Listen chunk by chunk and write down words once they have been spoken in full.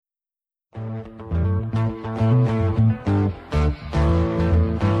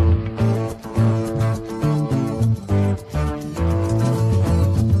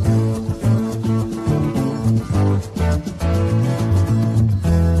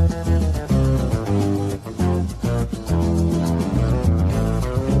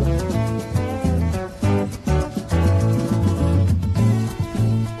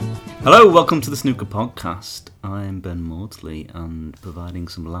Hello, welcome to the Snooker Podcast. I'm Ben Maudsley, and providing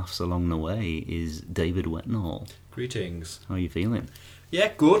some laughs along the way is David Wetnall. Greetings. How are you feeling?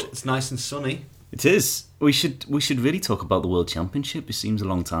 Yeah, good. It's nice and sunny. It is. We should really talk about the World Championship. It seems a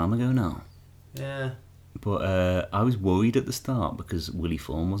long time ago now. Yeah. But I was worried at the start because Willie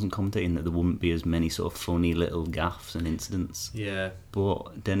Thorne wasn't commentating that there wouldn't be as many sort of funny little gaffes and incidents. Yeah.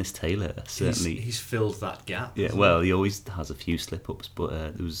 But Dennis Taylor certainly... He's filled that gap. Yeah, well, he always has a few slip-ups, but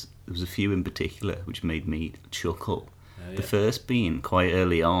there was a few in particular which made me chuckle. Yeah. The first being quite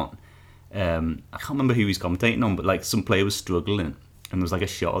early on. I can't remember who he was commentating on, but like some player was struggling, and there was like a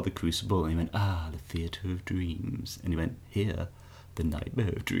shot of the Crucible, and he went, the theatre of dreams. And he went, here, the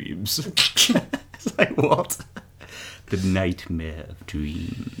nightmare of dreams. It's like, what? The nightmare of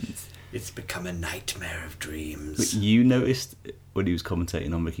dreams. It's become a nightmare of dreams. But you noticed when he was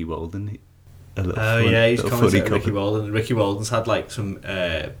commentating on Ricky Walden, a little he's little commentating funny on Ricky Walden. Ricky Walden's had like some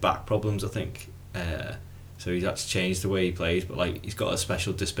back problems, I think. So he's had to change the way he plays, but like he's got a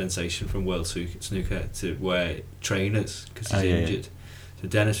special dispensation from World Snooker to wear trainers because he's injured. So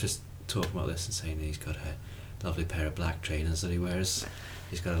Dennis was talking about this and saying he's got a lovely pair of black trainers that he wears.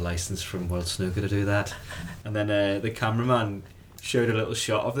 He's got a license from World Snooker to do that. And then the cameraman showed a little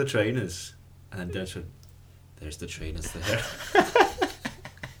shot of the trainers, and Dennis went, "There's the trainers there."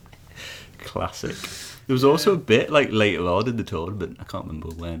 Classic. There was also a bit like later on in the tournament, I can't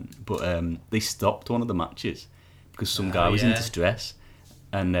remember when, but they stopped one of the matches because some guy was in distress,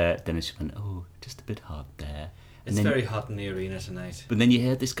 and Dennis went, just a bit hot there. It's very hot in the arena tonight. But then you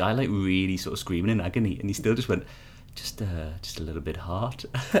heard this guy like really sort of screaming in agony, and he still just went, just a little bit hot.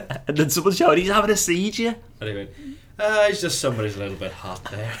 And then someone shouted, he's having a seizure. And he went, he's just somebody's a little bit hot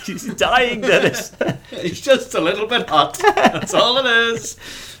there. He's dying, Dennis. He's just a little bit hot. That's all it is.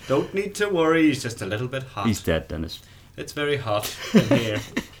 Don't need to worry, he's just a little bit hot. He's dead, Dennis. It's very hot in here.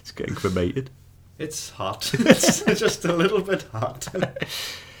 He's getting cremated. It's hot. It's just a little bit hot.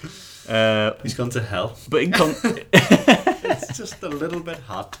 He's gone to hell. But it's just a little bit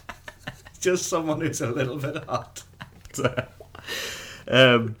hot. Just someone who's a little bit hot.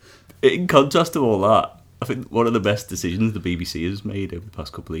 In contrast to all that, I think one of the best decisions the BBC has made over the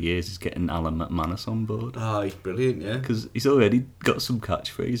past couple of years is getting Alan McManus on board. Oh, he's brilliant, yeah. Because he's already got some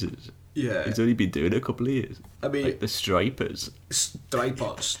catchphrases. Yeah. He's only been doing it a couple of years. I mean... like the Stripers.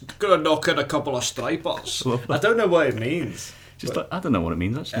 Stripers. Gonna knock in a couple of stripers. I don't know what it means. I don't know what it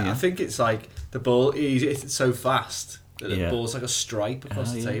means, actually. I think it's like the ball, it's so fast that the ball's like a stripe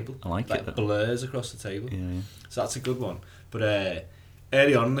across the table. I like it. Like blurs across the table. Yeah. So that's a good one. But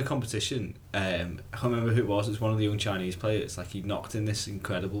early on in the competition, I can't remember who it was one of the young Chinese players. Like he knocked in this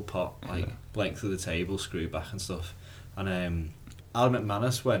incredible pot, like length of the table, screw back and stuff. And Alan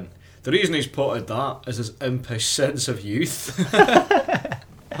McManus went, the reason he's putted that is his impish sense of youth.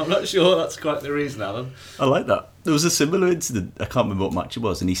 I'm not sure that's quite the reason, Alan. I like that. There was a similar incident, I can't remember what match it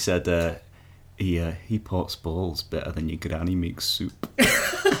was, and he said he pots balls better than your granny makes soup.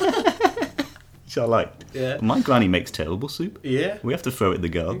 Which I liked. Yeah. My granny makes terrible soup. Yeah. We have to throw it in the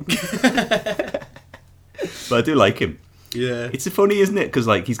garden. But I do like him. Yeah. It's funny, isn't it? Because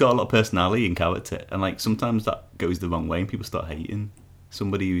like he's got a lot of personality and character, and like sometimes that goes the wrong way, and people start hating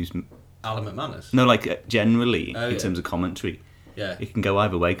somebody who's Alan McManus. No, like generally in terms of commentary. Yeah. It can go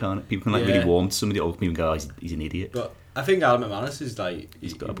either way, can't it? People can like really warm to somebody, or people can go, he's an idiot. But I think Alan McManus is like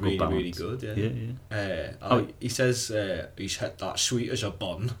he's got a really, good really good. Yeah. He says he's hit that sweet as a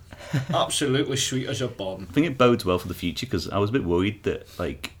bun, absolutely sweet as a bun. I think it bodes well for the future because I was a bit worried that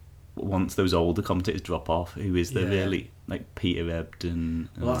like once those older commentators drop off, who is there really? Like Peter Ebdon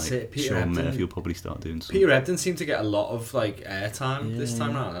and that's it. Peter Sean Ebdon. Murphy will probably start doing something. Peter Ebdon seemed to get a lot of like airtime this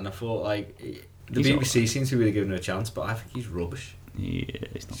time round, and I thought like the BBC seems to be really giving him a chance, but I think he's rubbish. Yeah,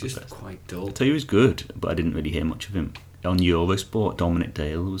 it's not He's the just best. quite dull. I tell you, he was good, but I didn't really hear much of him. On Eurosport, Dominic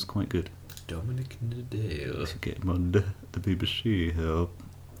Dale was quite good. Dominic Dale. To get him on the BBC help.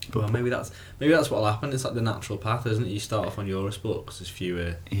 Well, maybe that's what'll happen. It's like the natural path, isn't it? You start off on Eurosport because there's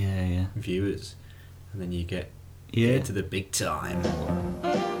fewer viewers, and then you get into the big time.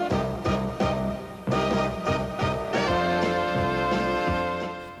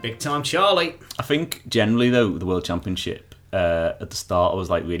 Big time Charlie. I think generally though, the World Championship, at the start I was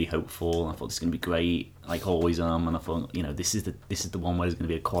like really hopeful. I thought this is going to be great, like always am, and I thought, this is the one where there's going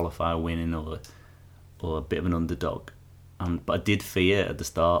to be a qualifier winning or a bit of an underdog. But I did fear at the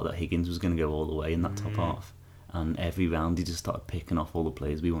start that Higgins was going to go all the way in that top half, and every round he just started picking off all the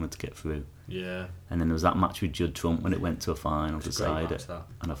players we wanted to get through. Yeah. And then there was that match with Judd Trump when it went to a final decider, match,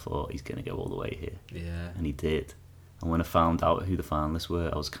 and I thought he's going to go all the way here. Yeah. And he did. And when I found out who the finalists were,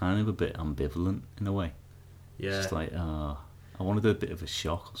 I was kind of a bit ambivalent in a way. Yeah. Just like, I wanted a bit of a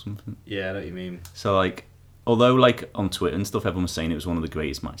shock or something. Yeah, I know what you mean. So, like, although, like, on Twitter and stuff, everyone was saying it was one of the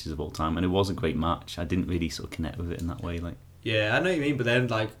greatest matches of all time, and it was a great match, I didn't really sort of connect with it in that way. Like, Yeah, I know what you mean, but then,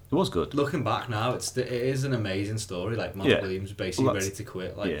 like, it was good. looking back now, it is an amazing story. Like, Mark Yeah. Williams was basically Well, ready to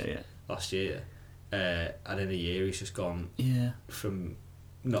quit, like, yeah. last year. And in a year, he's just gone Yeah. from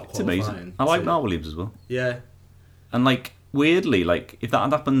not It's qualifying. amazing. I like to- Mark Williams as well. Yeah. And, like, weirdly, like, if that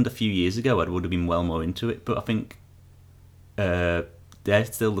had happened a few years ago, I would have been well more into it. But I think they're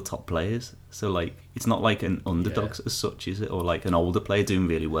still the top players. So, like, it's not like an underdog as such, is it? Or, like, an older player doing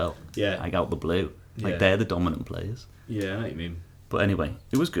really well. Yeah. Like, out the blue. Like, Yeah. they're the dominant players. Yeah, I know what you mean. But anyway,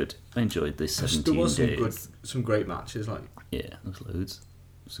 it was good. I enjoyed this 17 There was days. some great matches, like. Yeah, there was loads.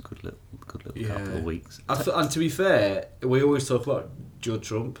 It was a good little Yeah. couple of weeks. And to be fair, we always talk about Judd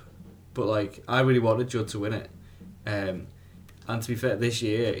Trump, but like I really wanted Judd to win it. And to be fair, this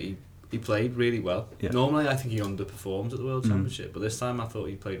year he played really well. Yeah. Normally, I think he underperforms at the World Championship, but this time I thought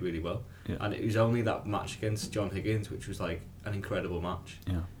he played really well. Yeah. And it was only that match against John Higgins, which was like an incredible match.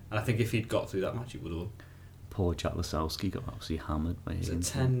 Yeah. And I think if he'd got through that match, he would have won. Poor Jack Lasowski got obviously hammered by Was it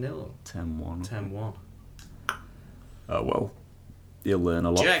Higgins. 10-0? 10-1. 10-1. Oh, well. You'll learn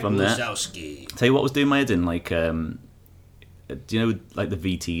a lot Jack from there. Lasowski. Tell you what was doing my head in, like, do you know, like the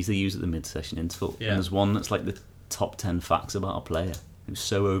VTs they use at the mid-session interval? Yeah. And there's one that's like the top 10 facts about a player. It was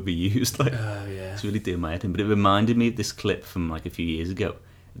so overused. Like, Oh, yeah. it's really doing my head in. But it reminded me of this clip from like a few years ago.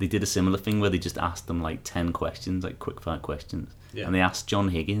 They did a similar thing where they just asked them like 10 questions, like quick-fire questions. Yeah. And they asked John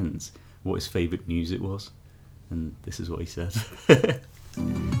Higgins what his favourite music was. And this is what he said.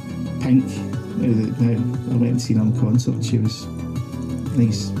 Pink. I went and seen her on concert. She was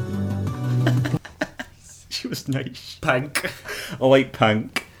nice. She was nice. Pank. I like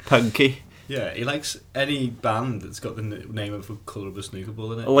Punk. Punky. Yeah, he likes any band that's got the name of a colour of a snooker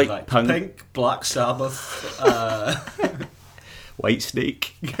ball in it. I like He likes Punk. Pink, Black Sabbath, White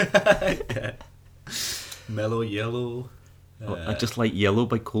Snake. yeah. Mellow Yellow. I just like Yellow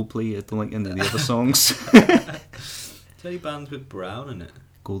by Coldplay. I don't like any of the other songs. Any bands with Brown in it?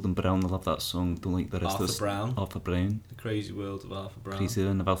 Golden Brown, I love that song. Don't like the rest Arthur of the Brown. Arthur Brown. The Crazy World of Arthur Brown. Crazy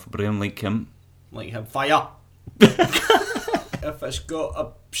World of Arthur Brown, like him. Like him. Fire! If it's got a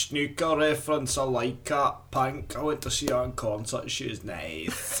snooker reference, I like it. Pink, I went to see her on concert. She was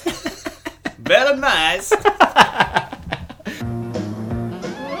nice. Very nice.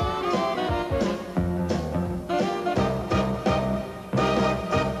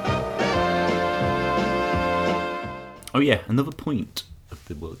 Oh yeah, another point of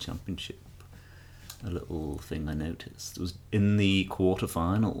the World Championship. A little thing I noticed was in the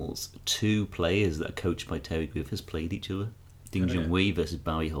quarterfinals, two players that are coached by Terry Griffiths played each other. Ding Oh, yeah. Junhui versus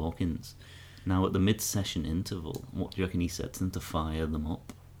Barry Hawkins. Now at the mid-session interval, what do you reckon he said to them to fire them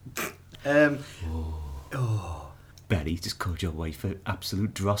up? Barry just called your wife an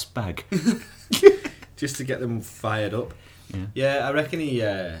absolute dross bag. Just to get them fired up. Yeah. Yeah, I reckon he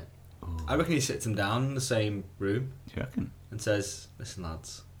sits them down in the same room Do you reckon? and says, "Listen,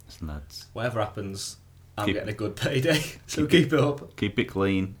 lads, Listen, lads, whatever happens, I'm Keep- getting a good payday, so keep it up." keep it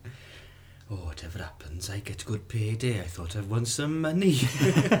clean. Oh, whatever happens, I get a good payday. I thought I'd won some money.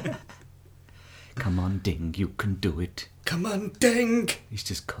 Come on, Ding, you can do it. Come on, ding! He's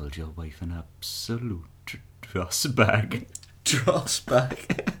just called your wife an absolute dross bag. Dross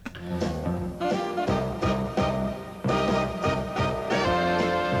back.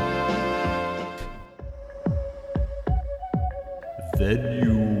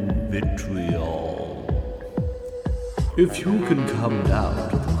 Venue vitriol. If you can come down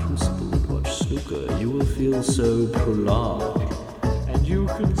to the Crucible and watch snooker, you will feel so prolonged. And you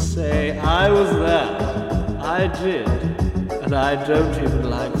can say, I was there, I did, and I don't even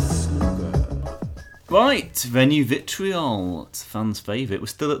like snooker. Right, venue vitriol. It's a fan's favourite. We're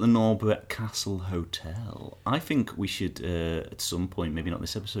still at the Norbreck Castle Hotel. I think we should, at some point, maybe not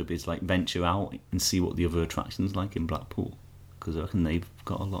this episode, but it's like venture out and see what the other attractions like in Blackpool. Because I reckon they've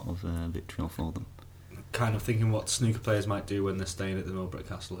got a lot of vitriol for them. Kind of thinking what snooker players might do when they're staying at the Norbreck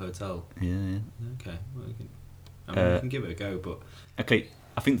Castle Hotel. Yeah. Okay, well, we can give it a go, but Okay,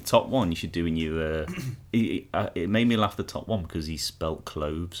 I think the top one you should do in your... it made me laugh, the top one, because he spelt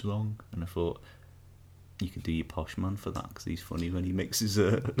cloves wrong. And I thought you could do your posh man for that, because he's funny when he makes his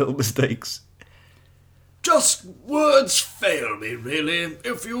little mistakes. just words fail me, really.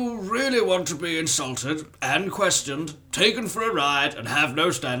 If you really want to be insulted and questioned, taken for a ride and have no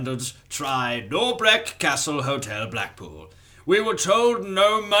standards, try Norbreck Castle Hotel Blackpool. We were told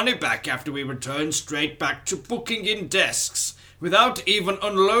no money back after we returned straight back to booking in desks, without even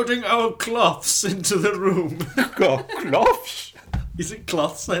unloading our cloths into the room. Got cloths? He's a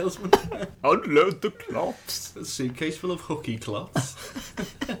cloth salesman. Unload the cloths. A suitcase full of hooky cloths.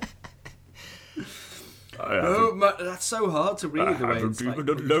 I That's so hard to read. The way haven't it's even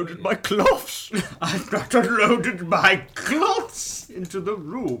like, unloaded my cloths. I've not unloaded my cloths into the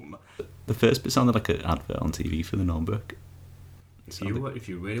room. The first bit sounded like an advert on TV for the Notebook. If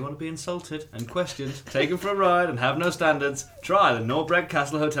you really want to be insulted and questioned, taken for a ride and have no standards, try the Norbreck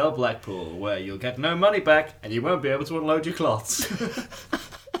Castle Hotel Blackpool, where you'll get no money back and you won't be able to unload your cloths.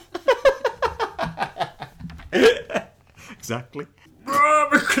 Exactly. My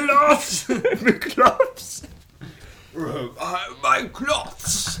cloths! My cloths. My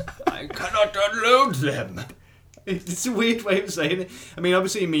cloths! I cannot unload them. It's a weird way of saying it. I mean,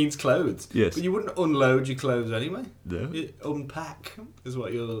 obviously it means clothes. Yes. But you wouldn't unload your clothes anyway. No. You unpack is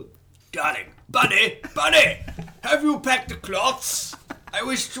what you're... Darling, Bunny, have you packed the cloths? I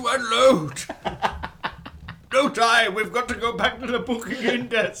wish to unload. No time, we've got to go back to the booking in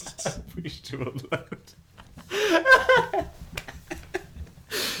desks. Wish to unload.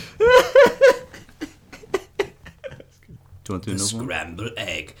 Do you want to do another one? Scrambled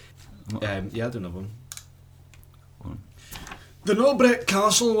egg. Yeah, I'll do another one. One. The Norbreck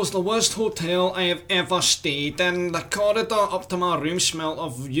Castle was the worst hotel I have ever stayed in. The corridor up to my room smelled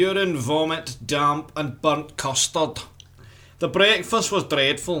of urine, vomit, damp and burnt custard. The breakfast was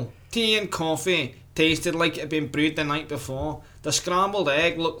dreadful. Tea and coffee tasted like it had been brewed the night before. The scrambled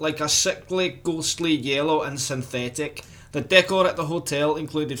egg looked like a sickly, ghostly yellow and synthetic. The decor at the hotel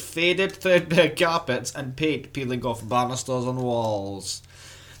included faded, threadbare carpets and paint peeling off banisters and walls.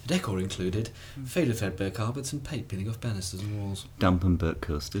 The decor included faded, threadbare carpets and paint peeling off banisters and walls. Damp and burnt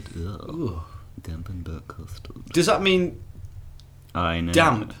custard. Ugh. Ooh. Damp and burnt custard. Does that mean I know.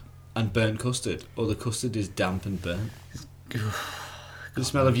 damp and burnt custard? Or the custard is damp and burnt? The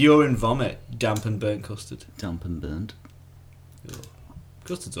smell of urine, vomit, damp and burnt custard. Damp and burnt. Ugh.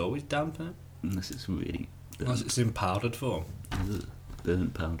 Custard's always damp, isn't it? Unless it's really burnt. Unless it's in powdered form. Ugh.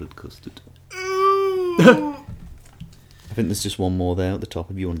 Burnt powdered custard. I think there's just one more there at the top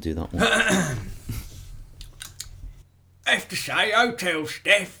if you want to do that one. I have to say, hotel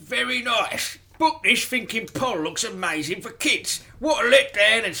staff, very nice. Booked this thinking pool looks amazing for kids. What a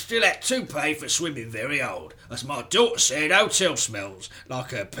letdown, and still had to pay for swimming very old. As my daughter said, hotel smells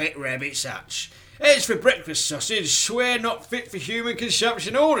like her pet rabbit such. As for breakfast sausage, swear not fit for human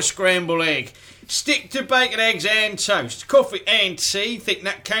consumption or a scrambled egg. Stick to bacon, eggs and toast. Coffee and tea, think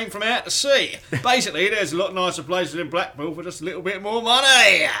that came from out to sea. Basically, there's a lot nicer places in Blackpool for just a little bit more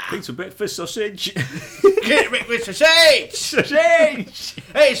money. Thanks for breakfast sausage. Get breakfast sausage! Sausage!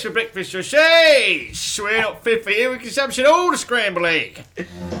 It's for breakfast sausage! Swear not fit for human consumption or the scrambled egg.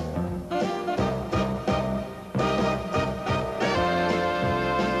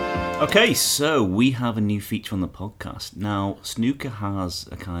 Okay, so we have a new feature on the podcast. Now, snooker has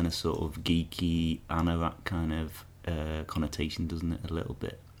a kind of sort of geeky, anorak kind of connotation, doesn't it, a little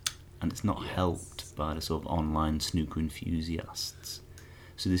bit? And it's not helped by the sort of online snooker enthusiasts.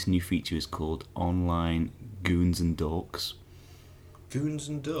 So this new feature is called Online Goons and Dorks. Goons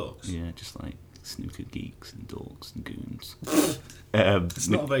and dorks? Yeah, just like snooker geeks and dorks and goons. It's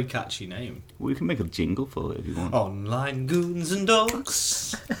not a very catchy name. We can make a jingle for it if you want. Online goons and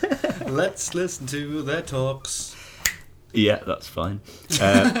dorks. Let's listen to their talks. Yeah, that's fine.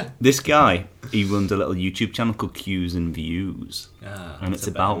 This guy, he runs a little YouTube channel called Cues and Views, and it's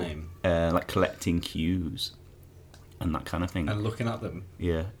about like collecting cues and that kind of thing. And looking at them.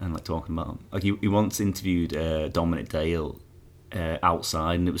 Yeah, and like talking about them. Like he once interviewed Dominic Dale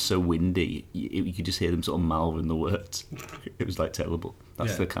outside, and it was so windy you could just hear them sort of mouthing the words. It was like terrible.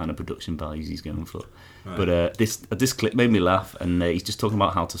 That's the kind of production values he's going for. Right. But this clip made me laugh, and he's just talking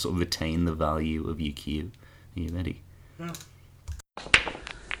about how to sort of retain the value of your cue. Are you ready? Yeah.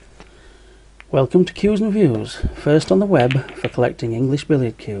 Welcome to Cues and Views, first on the web for collecting English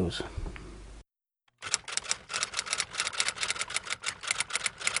billiard cues.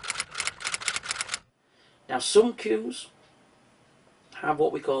 Now, some cues have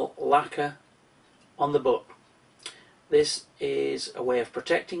what we call lacquer on the butt. This is a way of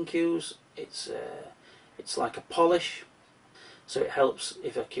protecting cues. It's like a polish, so it helps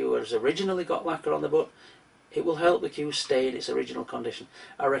if a cue has originally got lacquer on the butt. It will help the cue stay in its original condition.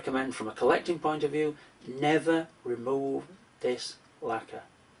 I recommend, from a collecting point of view, never remove this lacquer.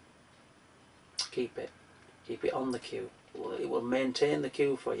 Keep it on the cue. It will maintain the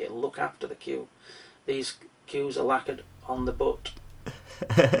cue for you. Look after the cue. These cues are lacquered on the butt.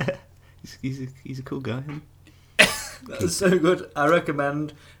 he's a cool guy, isn't he? That's so good. I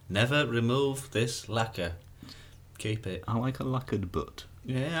recommend never remove this lacquer. Keep it. I like a lacquered butt.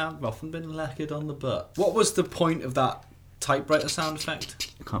 Yeah, I've often been lacquered on the butt. What was the point of that typewriter sound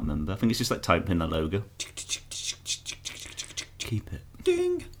effect? I can't remember. I think it's just like typing in the logo. Keep it.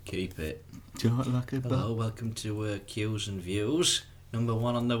 Ding. Keep it. Like a Hello, welcome to Cues and Views. Number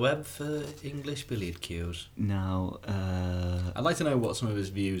 1 on the web for English billiard cues. Now, I'd like to know what some of his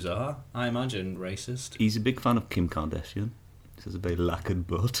views are. I imagine racist. he's a big fan of Kim Kardashian. He says a very lacquered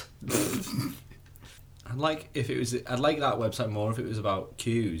butt. I'd like that website more if it was about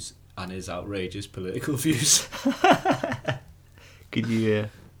cues and his outrageous political views. Could you?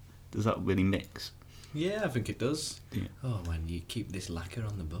 Does that really mix? Yeah, I think it does. Yeah. Oh, man, you keep this lacquer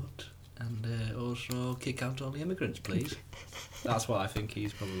on the butt. And also kick out all the immigrants, please. That's what I think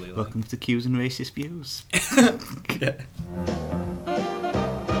he's probably like. Welcome to Cues and Racist Views. Yeah.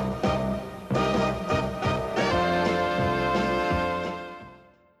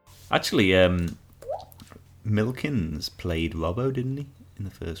 Actually, Milkins played Robbo, didn't he, in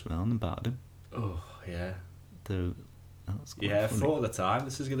the first round and battered him? Oh, yeah. That's quite Yeah, funny. for the time,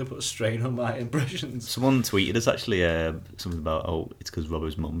 this is going to put a strain on my impressions. Someone tweeted us actually something about, it's because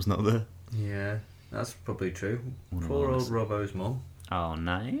Robbo's mum's not there. Yeah, that's probably true. One of Poor ours. old Robbo's mum. Oh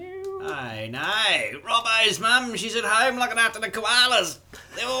no. Aye, no. Robbo's mum, she's at home looking after the koalas.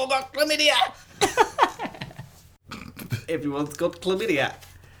 They've all got chlamydia. Everyone's got chlamydia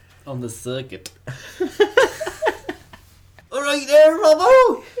on the circuit. All right there,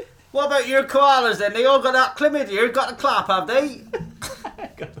 Robbo. What about your koalas then? They all got that chlamydia. Got a clap, have they?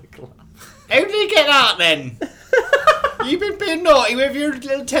 How did you get that then? You've been being naughty with your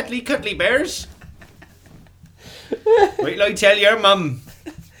little teddly cuddly bears. Wait till I tell your mum.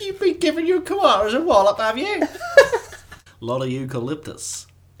 You've been giving your koalas a wallop, have you? Lot of eucalyptus.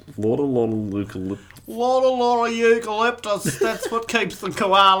 Lot of eucalyptus. Lot of eucalyptus. That's what keeps the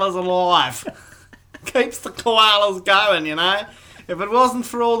koalas alive. Keeps the koalas going, you know. If it wasn't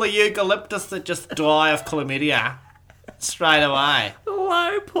for all the eucalyptus, they'd just die of chlamydia straight away.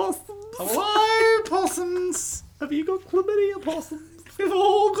 Hello, possums. Hello, possums. Have you got chlamydia, possums? We've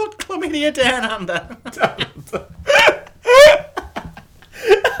all got chlamydia down under.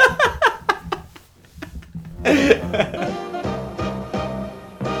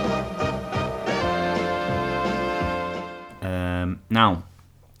 Now,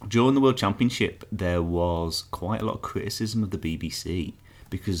 during the World Championship, there was quite a lot of criticism of the BBC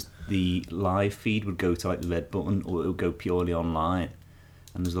because the live feed would go to like the red button or it would go purely online.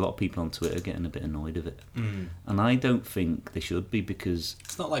 And there's a lot of people on Twitter getting a bit annoyed of it. And I don't think they should be because...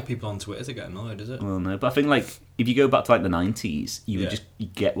 It's not like people on Twitter to get annoyed, is it? Well, no, but I think like if you go back to like the 90s, you Yeah. would just you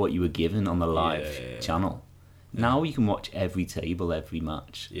get what you were given on the live Yeah. channel. Now you can watch every table, every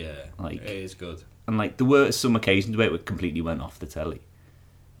match. Yeah, Like- it is good. And like there were some occasions where it completely went off the telly.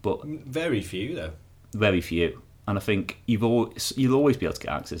 But Very few, though. very few. And I think you'll always be able to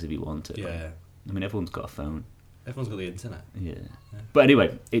get access if you want it. Yeah. I mean, everyone's got a phone. Everyone's got the internet. Yeah. But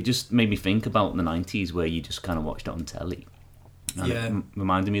anyway, it just made me think about the 90s where you just kind of watched it on telly. And Yeah. it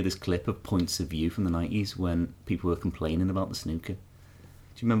reminded me of this clip of Points of View from the 90s when people were complaining about the snooker.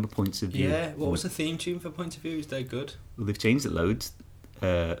 Do you remember Points of View? Yeah, what was the theme tune for Point of View? Is that good? Well, they've changed it loads.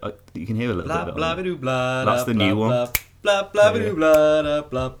 You can hear a little Blah bit blah of it. ba blah. That's the new one. Blah blah ba blah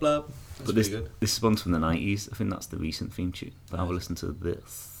blah blah. That's But pretty good. this one's from the 90s. I think that's the recent theme tune. But have a listen to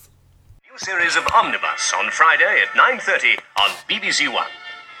this. New series of Omnibus on Friday at 9:30 on BBC One.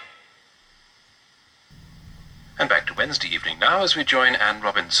 And back to Wednesday evening now as we join Anne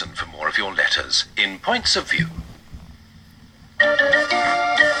Robinson for more of your letters in Points of View.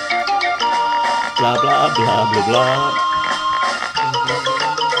 Blah, blah, blah, blah, blah.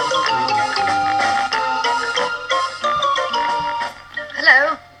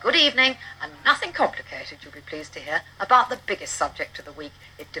 Hello, good evening, and nothing complicated, you'll be pleased to hear, about the biggest subject of the week.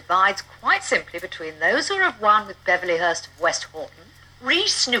 It divides quite simply between those who have won with Beverly Hurst of West Horton,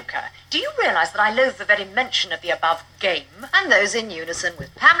 Reece Snooker, do you realise that I loathe the very mention of the above game? and those in unison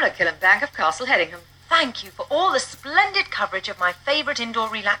with Pamela Killenbank of Castle Hedingham. Thank you for all the splendid coverage of my favourite indoor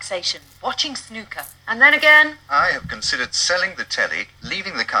relaxation, watching snooker. And then again, I have considered selling the telly,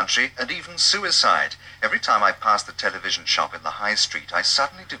 leaving the country, and even suicide. Every time I pass the television shop in the high street, I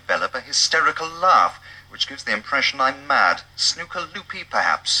suddenly develop a hysterical laugh, which gives the impression I'm mad, snooker loopy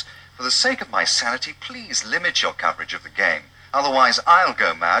perhaps. For the sake of my sanity, please limit your coverage of the game. Otherwise, I'll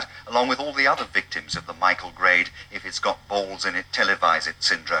go mad, along with all the other victims of the Michael Grade, if it's got balls in it, televise it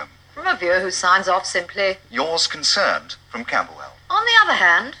syndrome. from a viewer who signs off simply, Yours concerned, from Camberwell. on the other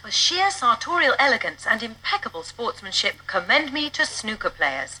hand, For sheer sartorial elegance and impeccable sportsmanship, commend me to snooker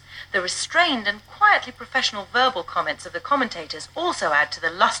players. The restrained and quietly professional verbal comments of the commentators also add to the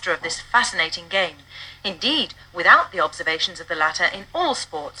lustre of this fascinating game. Indeed, without the observations of the latter in all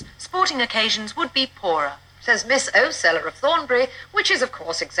sports, sporting occasions would be poorer. says Miss O'Seller of Thornbury, which is, of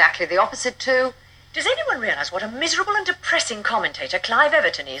course, exactly the opposite to... Does anyone realise what a miserable and depressing commentator Clive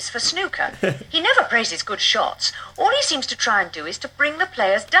Everton is for snooker? He never praises good shots. All he seems to try and do is to bring the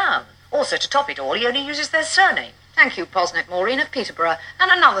players down. Also, to top it all, he only uses their surname. Thank you, Posnick Maureen of Peterborough.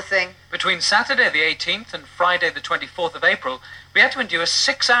 And another thing. Between Saturday the 18th and Friday the 24th of April, we had to endure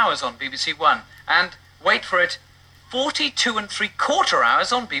 6 hours on BBC One. And, wait for it, 42 3/4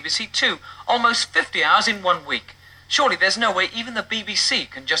 hours on BBC Two. Almost 50 hours in 1 week. Surely there's no way even the BBC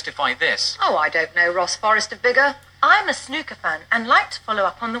can justify this. Oh, I don't know, Ross Forrest of Biggar. I'm a snooker fan and like to follow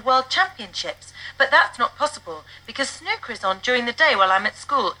up on the World Championships, but that's not possible because snooker is on during the day while I'm at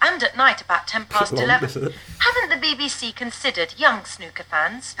school and at night about 11:10. Haven't the BBC considered young snooker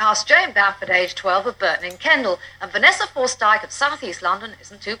fans? Ask Jane Bamford, age 12, of Burton in Kendal, and Vanessa Forsyth of South East London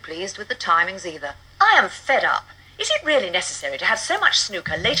isn't too pleased with the timings either. I am fed up. Is it really necessary to have so much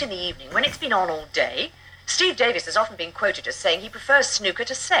snooker late in the evening when it's been on all day? Steve Davis has often been quoted as saying he prefers snooker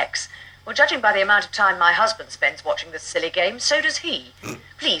to sex. Well, judging by the amount of time my husband spends watching this silly game, so does he.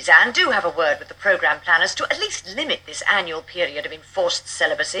 Please, Anne, do have a word with the programme planners to at least limit this annual period of enforced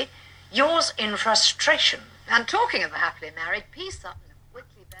celibacy. Yours in frustration. And talking of the happily married, P. Sutton of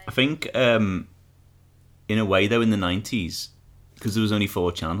Whitley Bay... I think, in a way, though, in the 90s, because there was only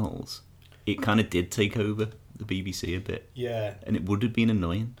 4 channels, it kind of did take over the BBC a bit. Yeah. And it would have been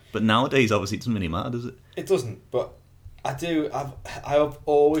annoying. But nowadays, obviously, it doesn't really matter, does it? It doesn't, but I've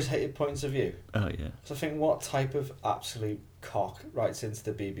always hated points of view. Oh, yeah. So I think, what type of absolute cock writes into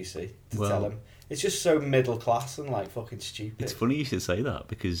the BBC to Well, tell him? It's just so middle class and like fucking stupid. It's funny you should say that,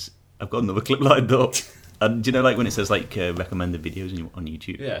 because I've got another clip lined up. And do you know, like, when it says, like, recommended videos on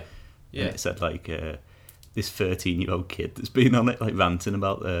YouTube? Yeah. Yeah. And it said, like, this 13-year-old kid that's been on it, like, ranting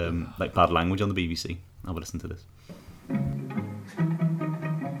about, like, bad language on the BBC. Have a listen to this.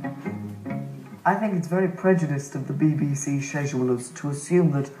 I think it's very prejudiced of the BBC schedulers to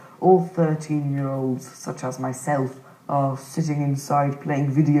assume that all 13-year-olds, such as myself, are sitting inside playing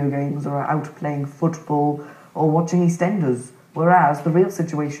video games or are out playing football or watching EastEnders, whereas the real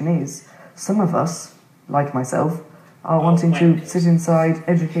situation is some of us, like myself, are wanting to sit inside,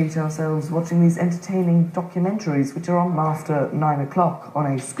 educate ourselves, watching these entertaining documentaries which are on after 9 o'clock on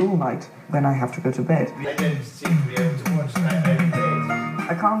a school night when I have to go to bed.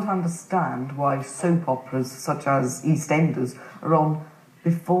 I can't understand why soap operas such as EastEnders are on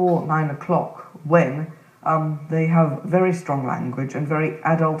before 9 o'clock when they have very strong language and very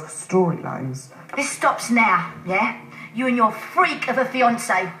adult storylines. This stops now, yeah? You and your freak of a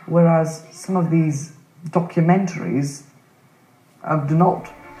fiancé. Whereas some of these documentaries do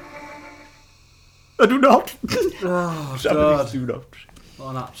not. I do not. Oh, Some God. of these do not. What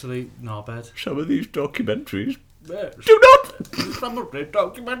an absolute knobhead. Some of these documentaries Yes. do not. Some of the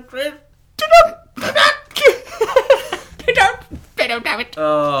documentaries Do not. They don't have it.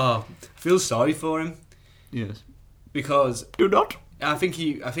 Oh, I feel sorry for him. Yes. Because do not. I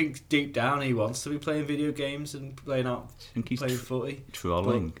think deep down he wants to be playing video games and playing footy.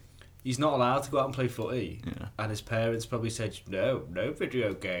 Trolling. But he's not allowed to go out and play footy. Yeah. And his parents probably said, no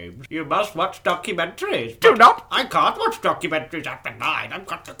video games. You must watch documentaries. Do not. I can't watch documentaries after 9. I've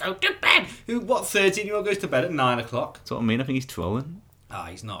got to go to bed. What 13-year-old goes to bed at 9 o'clock? That's what I mean. I think he's trolling.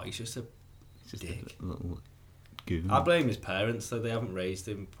 He's not. He's just a dick. A little goon. I blame his parents, though. They haven't raised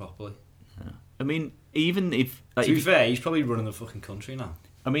him properly. Yeah. I mean, even if... to be fair, he's probably running the fucking country now.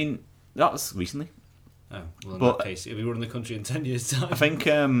 I mean, that was recently. Oh, well, in But- that case, he'll be running the country in 10 years' time. I think,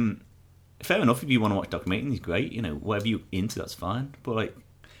 fair enough, if you want to watch documentaries, he's great. You know, whatever you're into, that's fine. But, like...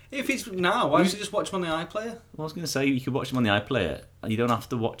 If he's now, why don't you just watch him on the iPlayer? I was going to say, you could watch him on the iPlayer, and you don't have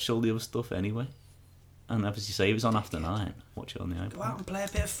to watch all the other stuff anyway. And as you say, if it's on after 9, watch it on the iPlayer. Go out and play a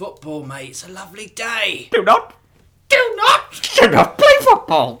bit of football, mate. It's a lovely day. Do not! Do not! Do not play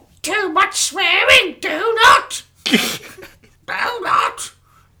football! Too much swearing. Do not! Do not!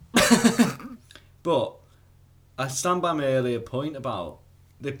 But I stand by my earlier point about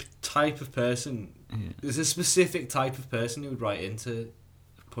the type of person. Yeah. There's a specific type of person who would write into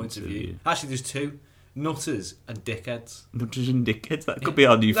points of view. Actually, there's 2. Nutters and dickheads. Nutters and dickheads? That could be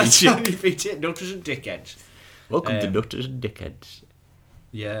our new That's feature. our new feature. Nutters and dickheads. Welcome to Nutters and Dickheads.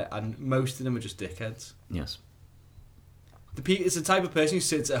 Yeah, and most of them are just dickheads. Yes. It's the type of person who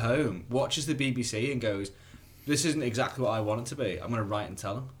sits at home, watches the BBC and goes, this isn't exactly what I want it to be. I'm going to write and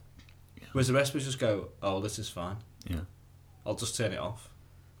tell them. Yeah. Whereas the rest of us just go, oh, this is fine. Yeah. I'll just turn it off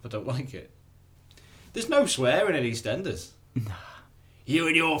if I don't like it. There's no swearing in EastEnders. You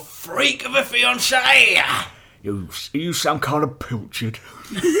and your freak of a fiancé! You sound kind of pilchard.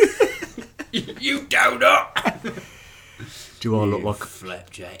 You donut! Do I look like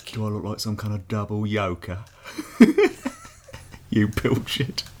flapjack? Do I look like some kind of double yoker? You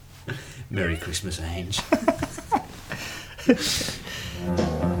bullshit. Merry Christmas, Ange.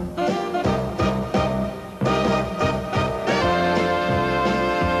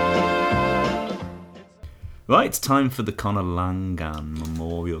 Right, it's time for the Conor Langan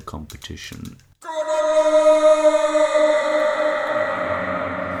Memorial Competition.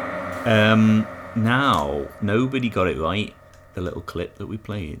 Now, nobody got it right, the little clip that we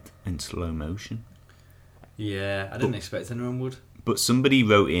played in slow motion. Yeah, I didn't expect anyone would. But somebody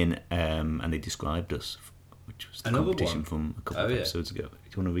wrote in and they described us, which was the Another competition one? from a couple of episodes ago. Do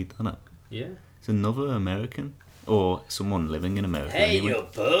you want to read that up? Yeah. It's another American, or someone living in America. Hey, anyway. you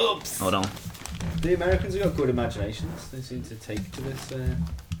boobs! Hold on. The Americans have got good imaginations. They seem to take to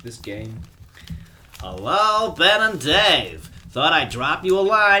this game. Hello, Ben and Dave. Thought I'd drop you a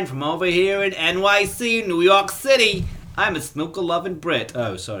line from over here in NYC, New York City. I'm a snooker-loving Brit.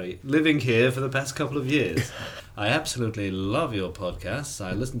 Oh, sorry. Living here for the past couple of years. I absolutely love your podcasts.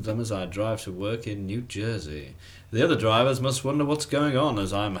 I listen to them as I drive to work in New Jersey. The other drivers must wonder what's going on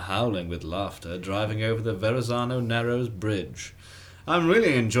as I'm howling with laughter driving over the Verrazano Narrows Bridge. I'm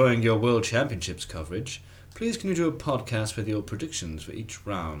really enjoying your World Championships coverage. Please can you do a podcast with your predictions for each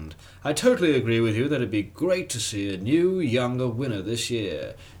round? I totally agree with you that it'd be great to see a new, younger winner this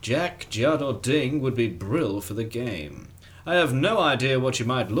year. Jack, Judd or Ding would be brill for the game. I have no idea what you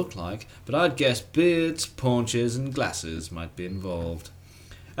might look like, but I'd guess beards, paunches and glasses might be involved.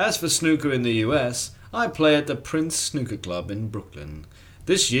 As for snooker in the US, I play at the Prince Snooker Club in Brooklyn.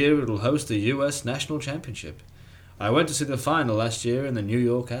 This year it will host the US National Championship. I went to see the final last year in the New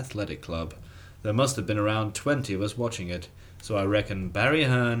York Athletic Club. There must have been around 20 of us watching it, so I reckon Barry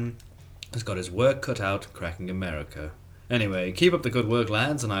Hearn has got his work cut out cracking America. Anyway, keep up the good work,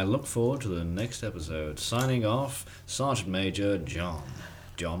 lads, and I look forward to the next episode. Signing off, Sergeant Major John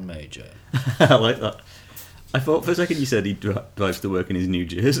Major. I like that. I thought for a second you said he drives to work in his New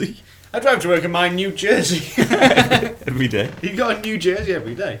Jersey. I drive to work in my New Jersey. Every day. You got a New Jersey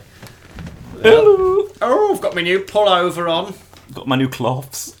every day. Hello. Oh, I've got my new pullover on. Got my new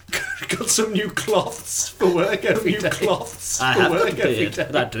cloths. Got some new cloths for work every day. Cloths I for have work a every beard, day.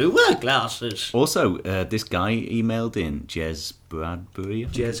 but I do wear glasses. Also, this guy emailed in, Jez Bradbury.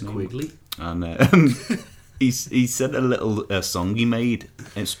 Jez Quigley. And he sent a little song he made.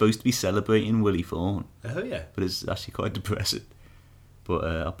 It's supposed to be celebrating Willie Thorne. Oh, yeah. But it's actually quite depressing. But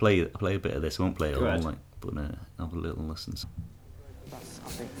I'll play a bit of this. I won't play it all, Right. like, but I'll have a little listen. That's, I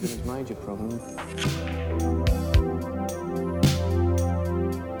think, his major problem.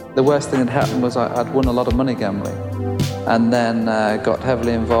 The worst thing that happened was I'd won a lot of money gambling and then got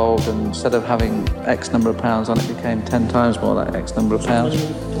heavily involved, and instead of having X number of pounds on it became 10 times more like X number of pounds.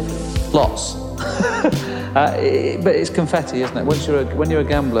 Lots. But it's confetti, isn't it? When you're a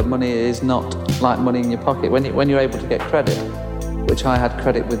gambler, money is not like money in your pocket. When you're able to get credit, which I had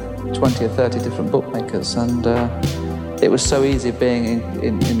credit with 20 or 30 different bookmakers, and it was so easy being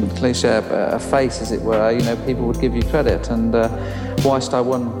in cliche a face, as it were. You know, people would give you credit, and whilst I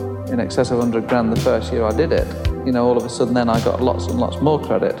won in excess of 100 grand the first year I did it, you know, all of a sudden then I got lots and lots more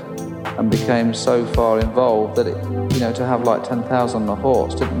credit and became so far involved that it, you know, to have like 10,000 on a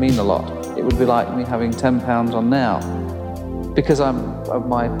horse didn't mean a lot. It would be like me having £10 on now. Because I'm of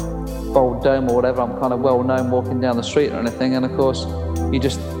my bold dome or whatever, I'm kind of well known walking down the street or anything, and of course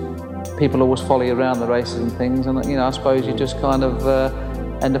people always follow you around the races and things, and you know, I suppose you just kind of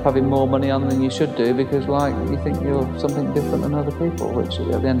end up having more money on than you should do because, like, you think you're something different than other people, which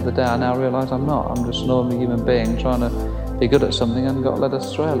at the end of the day I now realise I'm not. I'm just an ordinary human being trying to be good at something and got led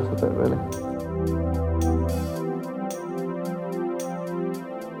astray a little bit, really.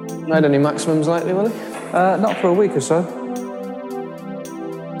 Made any maximums lately, Willie? Not for a week or so.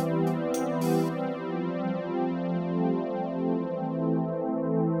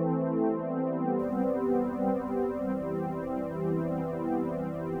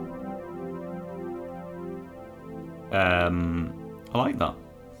 I like that.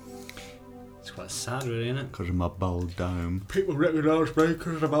 It's quite sad, really, isn't it? Because of my bold dome. People recognise me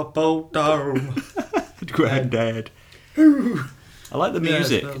because of my bold dome. Granddad. I like the Yeah,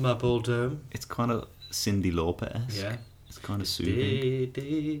 music. it's my bold dome. It's kind of Cyndi Lauper-esque. Yeah. It's kind of soothing.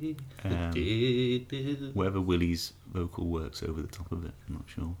 Whether Willie's vocal works over the top of it, I'm not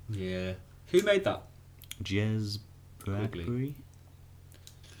sure. Yeah. Who made that? Jez Bradbury.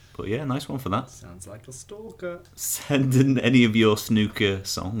 But yeah, nice one for that. Sounds like a stalker. Send in any of your snooker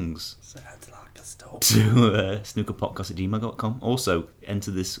songs Sounds like a stalker. to snookerpodcast@gmail.com. Also,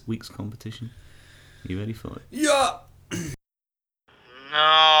 enter this week's competition. You ready for it? Yeah! No,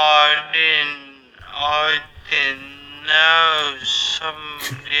 I didn't. No,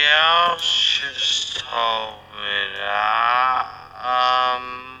 somebody else just told me that.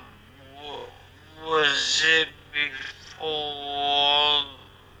 Was it before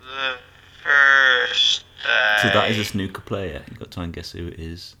the first day? So that is a snooker player. You've got to try and guess who it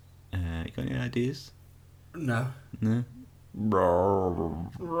is. You got any ideas? No. No?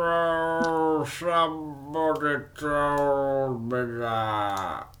 Somebody told me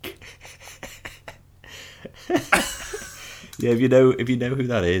that. Yeah, if you know who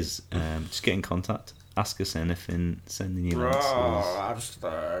that is, just get in contact. Ask us anything. Send in your answers.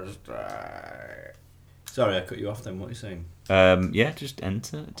 Sorry, I cut you off then. What are you saying? Yeah, just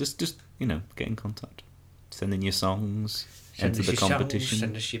enter. Just get in contact. Send in your songs. Enter the competition.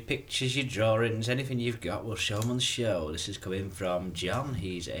 Send us your pictures, your drawings, anything you've got. We'll show them on the show. This is coming from John.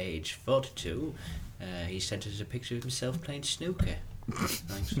 He's age 42. He sent us a picture of himself playing snooker.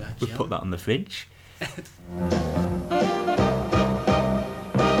 Thanks for that, John. We'll put that on the fridge.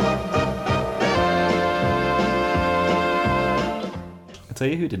 I'll tell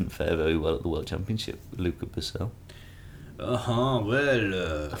you who didn't fare very well at the World Championship, Luca Purcell. Well,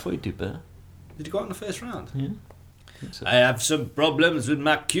 I thought he'd do better. Did he go out in the first round? Yeah. I have some problems with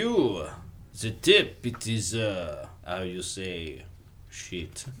my cue. The tip, it is, how you say,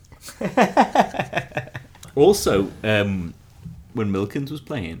 shit. Also, when Milkins was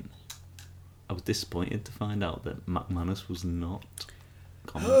playing, I was disappointed to find out that McManus was not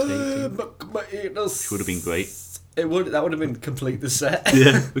commentating. McManus. Which would have been great. That would have been complete the set.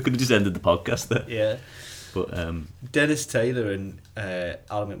 Yeah, we could have just ended the podcast there. Yeah. But Dennis Taylor and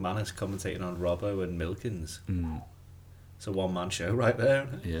Alan McManus commentating on Robbo and Milkins. It's a one-man show right there.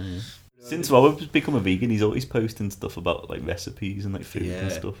 Yeah. Since Robbo's become a vegan, he's always posting stuff about like recipes and like food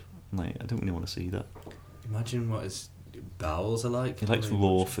and stuff. Like, I don't really want to see that. Imagine what his bowels are like. He likes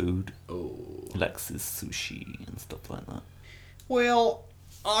raw food. Oh. He likes his sushi and stuff like that. Well,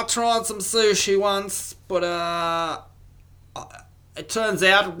 I tried some sushi once, but it turns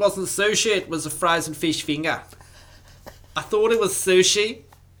out it wasn't sushi, it was a frozen fish finger. I thought it was sushi,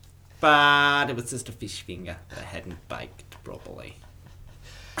 but it was just a fish finger that I hadn't baked properly.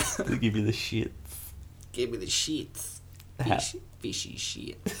 They give you the shits. Give me the shits. Fishy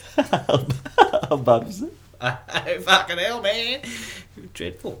shit. How bad was it? Fucking hell, man.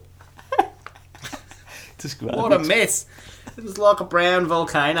 Dreadful. Describe What a mess. It was like a brown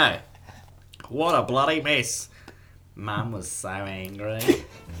volcano. What a bloody mess. Mum was so angry.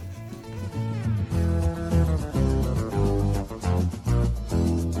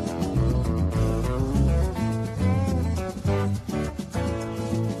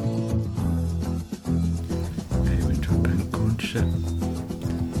 I went to a punk concert.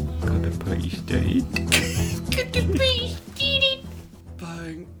 Got a place to eat. Could you please eat it?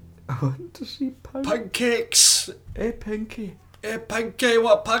 Bang. I want to see pancakes. Hey, Pinky. Hey, pancake.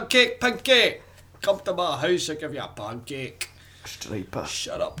 What pancake? Come to my house, I'll give you a pancake. Striper.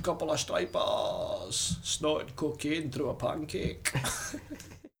 Shut up, couple of stripers. Snorting cocaine through a pancake.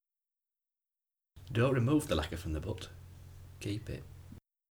 Don't remove the lacquer from the butt. Keep it.